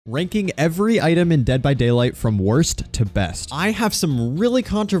Ranking every item in Dead by Daylight from worst to best. I have some really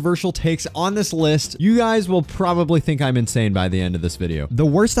controversial takes on this list. You guys will probably think I'm insane by the end of this video. The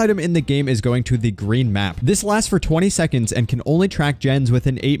worst item in the game is going to the green map. This lasts for 20 seconds and can only track gens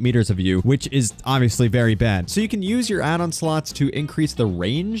within 8 meters of you, which is obviously very bad. So you can use your add-on slots to increase the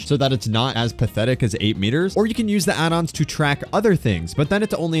range so that it's not as pathetic as 8 meters, or you can use the add-ons to track other things, but then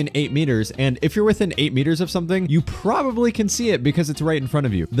it's only in 8 meters. And if you're within 8 meters of something, you probably can see it because it's right in front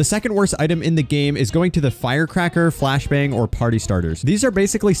of you. The second worst item in the game is going to the firecracker, flashbang, or party starters. These are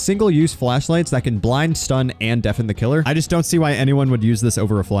basically single-use flashlights that can blind, stun, and deafen the killer. I just don't see why anyone would use this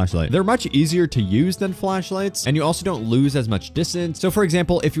over a flashlight. They're much easier to use than flashlights, and you also don't lose as much distance. So for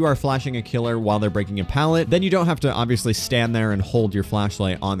example, if you are flashing a killer while they're breaking a pallet, then you don't have to obviously stand there and hold your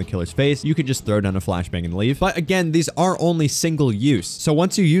flashlight on the killer's face. You can just throw down a flashbang and leave. But again, these are only single use. So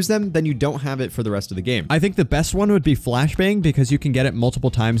once you use them, then you don't have it for the rest of the game. I think the best one would be flashbang because you can get it multiple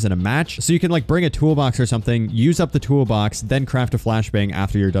times in a match. So you can like bring a toolbox or something, use up the toolbox, then craft a flashbang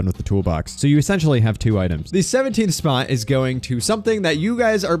after you're done with the toolbox. So you essentially have 2 items. The 17th spot is going to something that you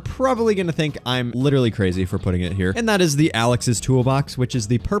guys are probably going to think I'm literally crazy for putting it here. And that is the Alex's toolbox, which is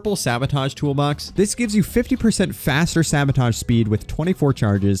the purple sabotage toolbox. This gives you 50% faster sabotage speed with 24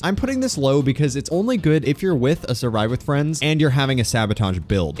 charges. I'm putting this low because it's only good if you're with a survive with friends and you're having a sabotage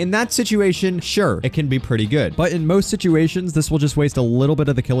build. In that situation, sure, it can be pretty good. But in most situations, this will just waste a little bit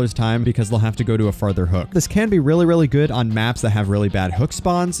of the killer's time because they'll have to go to a farther hook. This can be really, really good on maps that have really bad hook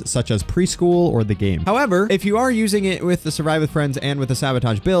spawns, such as preschool or the game. However, if you are using it with the survive with friends and with a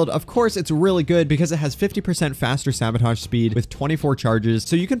sabotage build, of course, it's really good because it has 50% faster sabotage speed with 24 charges.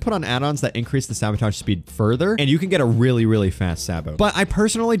 So you can put on add-ons that increase the sabotage speed further, and you can get a really, really fast sabo. But I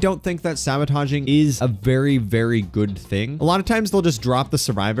personally don't think that sabotaging is a very, very good thing. A lot of times they'll just drop the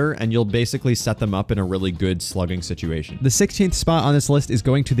survivor and you'll basically set them up in a really good slugging situation. The 16th spot on this list is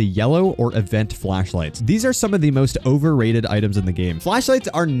going to the yellow or event flashlights. These are some of the most overrated items in the game. Flashlights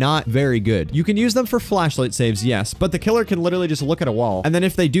are not very good. You can use them for flashlight saves, yes, but the killer can literally just look at a wall. And then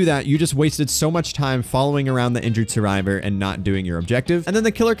if they do that, you just wasted so much time following around the injured survivor and not doing your objective. And then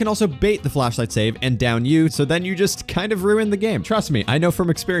the killer can also bait the flashlight save and down you. So then you just kind of ruin the game. Trust me, I know from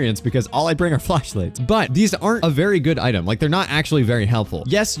experience because all I bring are flashlights. But these aren't a very good item. Like, they're not actually very helpful.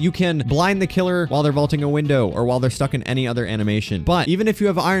 Yes, you can blind the killer while they're vaulting a window or while they're stuck in any other animation. But even if you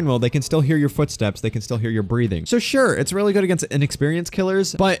have iron will, they can still hear your footsteps. They can still hear your breathing. So sure, it's really good against inexperienced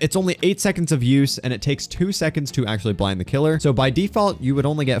killers, but it's only 8 seconds of use and it takes 2 seconds to actually blind the killer. So by default, you would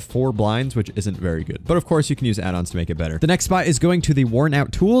only get 4 blinds, which isn't very good. But of course, you can use add-ons to make it better. The next spot is going to the worn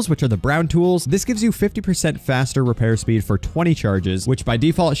out tools, which are the brown tools. This gives you 50% faster repair speed for 20 charges, which by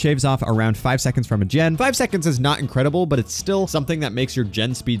default shaves off around 5 seconds from a gen. 5 seconds is not incredible, but it's still something that makes your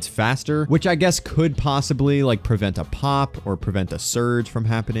gen speeds faster, which I guess could possibly like prevent a pop or prevent a surge from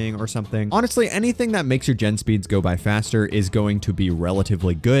happening or something. Honestly, anything that makes your gen speeds go by faster is going to be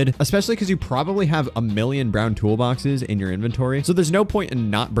relatively good, especially because you probably have a million brown toolboxes in your inventory. So there's no point in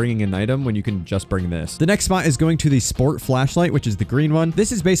not bringing an item when you can just bring this. The next spot is going to the sport flashlight, which is the green one.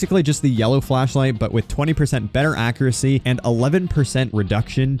 This is basically just the yellow flashlight, but with 20% better accuracy and 11%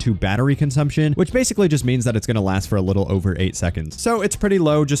 reduction to battery consumption, which basically just means that it's going to last for a little over 8 seconds. So it's pretty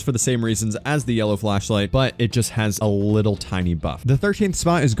low just for the same reasons as the yellow flashlight, but it just has a little tiny buff. The 13th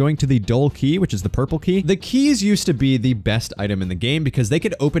spot is going to the dull key, which is the purple key. The keys used to be the best item in the game because they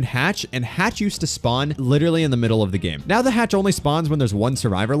could open hatch, and hatch used to spawn literally in the middle of the game. Now the hatch only spawns when there's 1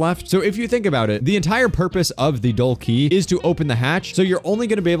 survivor left. So if you think about it, the entire purpose of the dull key is to open the hatch. So you're only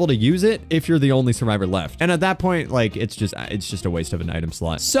going to be able to use it if you're the only survivor left. And at that point, like, it's just a waste of an item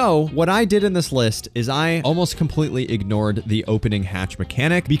slot. So what I did in this list is I almost completely ignored the opening hatch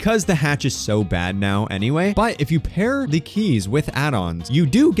mechanic because the hatch is so bad now anyway. But if you pair the keys with add-ons, you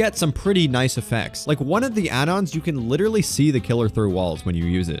do get some pretty nice effects. Like one of the add-ons, you can literally see the killer through walls when you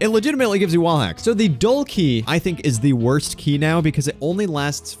use it. It legitimately gives you wall hacks. So the dull key, I think, is the worst key now because it only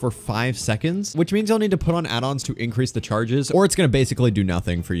lasts for 5 seconds, which means you'll need to put on add-ons to increase the charges, or it's going to basically do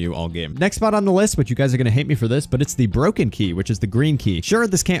nothing for you all game. Next spot on the list, which you guys are going to hate me for this, but it's the broken key, which is the green key. Sure,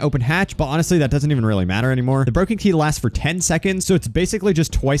 this can't open hatch, but honestly, that doesn't even really matter anymore. The broken key lasts for 10 seconds, so it's basically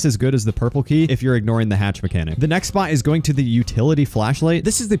just twice as good as the purple key if you're ignoring the hatch mechanic. The next spot is going to the utility flashlight.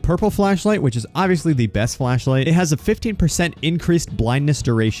 This is the purple flashlight, which is obviously the best flashlight. It has a 15% increased blindness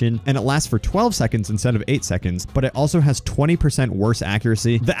duration, and it lasts for 12 seconds instead of 8 seconds, but it also has 20% worse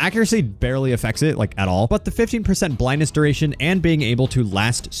accuracy. The accuracy barely affects it, like, at all, but the 15% blindness duration and being able to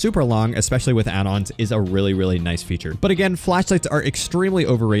last super long, especially with add-ons, is a really, really nice feature. But again, flashlights are extremely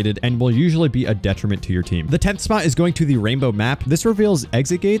overrated and will usually be a detriment to your team. The 10th spot is going to the rainbow map. This reveals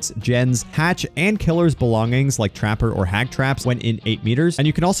exit gates, gens, hatch, and killers' belongings like trapper or hag traps when in in 8 meters, and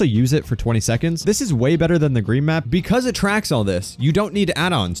you can also use it for 20 seconds. This is way better than the green map because it tracks all this. You don't need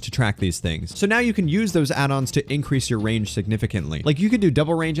add-ons to track these things. So now you can use those add-ons to increase your range significantly. Like you could do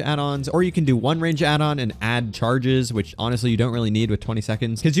double range add-ons, or you can do one range add-on and add charges, which honestly you don't really need with 20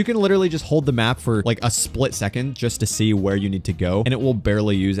 seconds because you can literally just hold the map for like a split second just to see where you need to go, and it will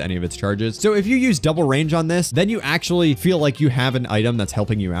barely use any of its charges. So if you use double range on this, then you actually feel like you have an item that's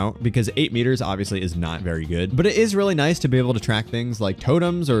helping you out, because 8 meters obviously is not very good, but it is really nice to be able to track things like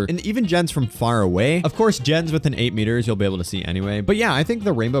totems and even gens from far away. Of course, gens within 8 meters you'll be able to see anyway. But yeah, I think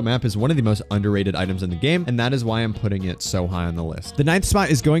the rainbow map is one of the most underrated items in the game, and that is why I'm putting it so high on the list. The 9th spot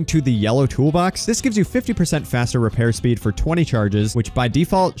is going to the yellow toolbox. This gives you 50% faster repair speed for 20 charges, which by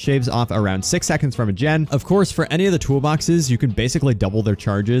default shaves off around 6 seconds from a gen. Of course, for any of the toolboxes, you can basically double their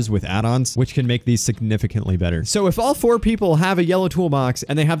charges with add-ons, which can make these significantly better. So if all 4 people have a yellow toolbox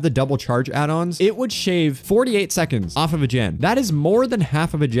and they have the double charge add-ons, it would shave 48 seconds off of a gen. That is more than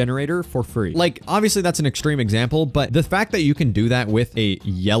half of a generator for free. Like, obviously that's an extreme example, but the fact that you can do that with a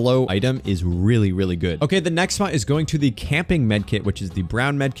yellow item is really, really good. Okay, the next spot is going to the camping medkit, which is the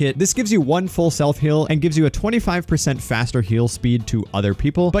brown medkit. This gives you 1 full self heal and gives you a 25% faster heal speed to other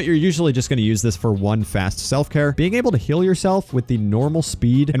people, but you're usually just going to use this for 1 fast self-care. Being able to heal yourself with the normal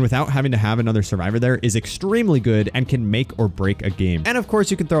speed and without having to have another survivor there is extremely good and can make or break a game. And of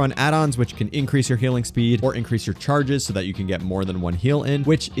course, you can throw on add-ons which can increase your healing speed or increase your charges so that you can get more than 1 heal in,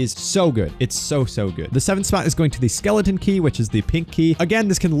 which is so good. It's so good. The 7th spot is going to the skeleton key, which is the pink key. Again,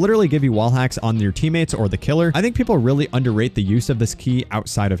 this can literally give you wall hacks on your teammates or the killer. I think people really underrate the use of this key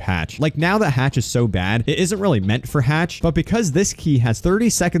outside of hatch. Like, now that hatch is so bad, it isn't really meant for hatch, but because this key has 30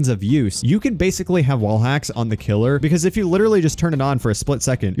 seconds of use, you can basically have wall hacks on the killer, because if you literally just turn it on for a split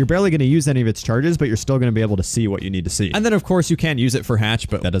second, you're barely going to use any of its charges, but you're still going to be able to see what you need to see. And then of course you can use it for hatch,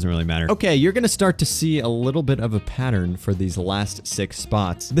 but that doesn't really matter. Okay, you're going to start to see a little bit of a pattern for these last 6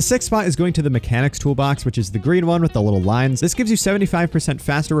 spots. The 6th spot is going to the mechanics toolbox, which is the green one with the little lines. This gives you 75%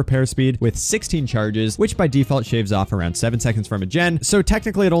 faster repair speed with 16 charges, which by default shaves off around 7 seconds from a gen. So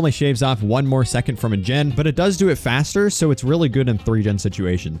technically it only shaves off 1 more second from a gen, but it does do it faster, so it's really good in 3 gen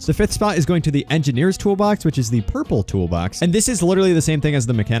situations. The 5th spot is going to the engineer's toolbox, which is the purple toolbox. And this is literally the same thing as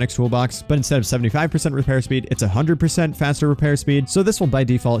the mechanics toolbox, but instead of 75% repair speed, it's 100% faster repair speed. So this will by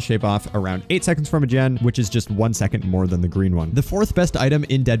default shave off around 8 seconds from a gen, which is just 1 second more than the green one. The 4th best item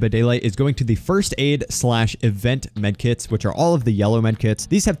in Dead by Daylight is going to the first aid / event medkits, which are all of the yellow medkits.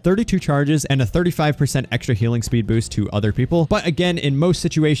 These have 32 charges and a 35% extra healing speed boost to other people. But again, in most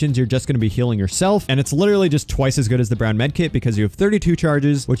situations, you're just going to be healing yourself, and it's literally just twice as good as the brown medkit because you have 32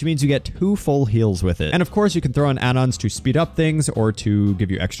 charges, which means you get 2 full heals with it. And of course, you can throw on add-ons to speed up things or to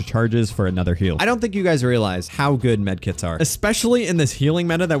give you extra charges for another heal. I don't think you guys realize how good medkits are, especially in this healing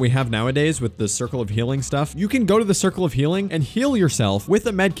meta that we have nowadays with the circle of healing stuff. You can go to the circle of healing and heal yourself with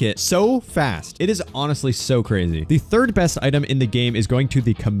a medkit so fast. It is honestly so crazy. The 3rd best item in the game is going to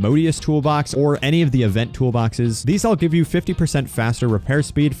the commodious toolbox or any of the event toolboxes. These all give you 50% faster repair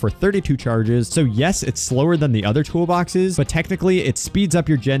speed for 32 charges. So yes, it's slower than the other toolboxes, but technically it speeds up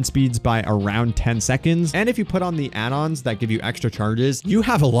your gen speeds by around 10 seconds. And if you put on the add-ons that give you extra charges, you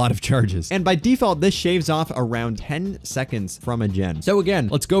have a lot of charges. And by default, this shaves off around 10 seconds from a gen. So again,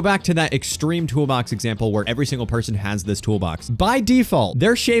 let's go back to that extreme toolbox example where every single person has this toolbox. By default,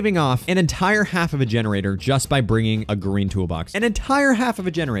 they're shaving off an entire half of a generator just by bringing a green toolbox. An entire half of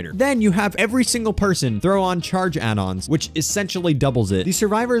a generator. Then you have every single person throw on charge add-ons, which essentially doubles it. The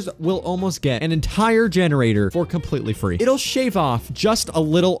survivors will almost get an entire generator for completely free. It'll shave off just a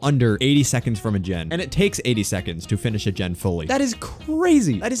little under 80 seconds from a gen, and it takes 80 seconds to finish a gen fully. That is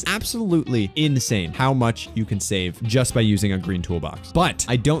crazy. That is absolutely insane how much you can save just by using a green toolbox. But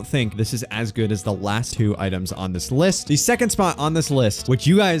I don't think this is as good as the last 2 items on this list. The 2nd spot on this list, which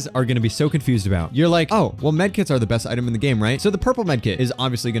you guys are going to be so confused about. You're like, oh, well, medkits are the best item in the game, right? So the purple medkit is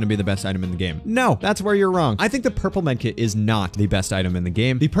obviously going to be the best item in the game. No, that's where you're wrong. I think the purple medkit is not the best item in the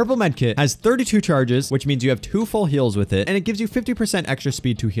game. The purple medkit has 32 charges, which means you have 2 full heals with it, and it gives you 50% extra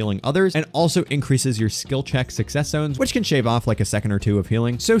speed to healing others, and also increases your skill check success zones, which can shave off like a second or 2 of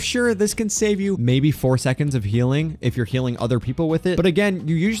healing. So sure, this can save you maybe 4 seconds of healing if you're healing other people with it. But again,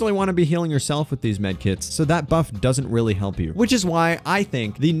 you usually want to be healing yourself with these medkits, so that buff doesn't really help you, which is why I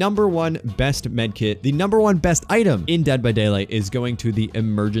think the #1 best medkit, the #1 best item in Dead by Daylight is going to the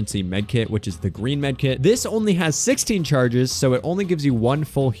emergency medkit, which is the green medkit. This only has 16 charges, so it only gives you 1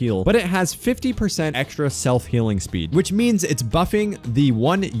 full heal, but it has 50% extra self-healing speed, which means it's buffing the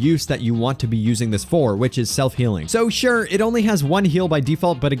one use that you want to be using this for, which is self-healing. So sure, it only has 1 heal by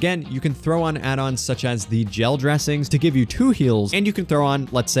default, but again, you can throw on add-ons such as the gel dressings to give you 2 heals, and you can throw on,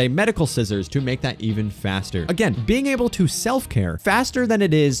 let's say, medical scissors to make that even faster. Again, being being able to self-care faster than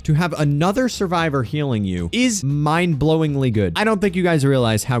it is to have another survivor healing you is mind-blowingly good. I don't think you guys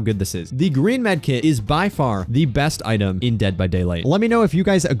realize how good this is. The green medkit is by far the best item in Dead by Daylight. Let me know if you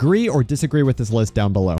guys agree or disagree with this list down below.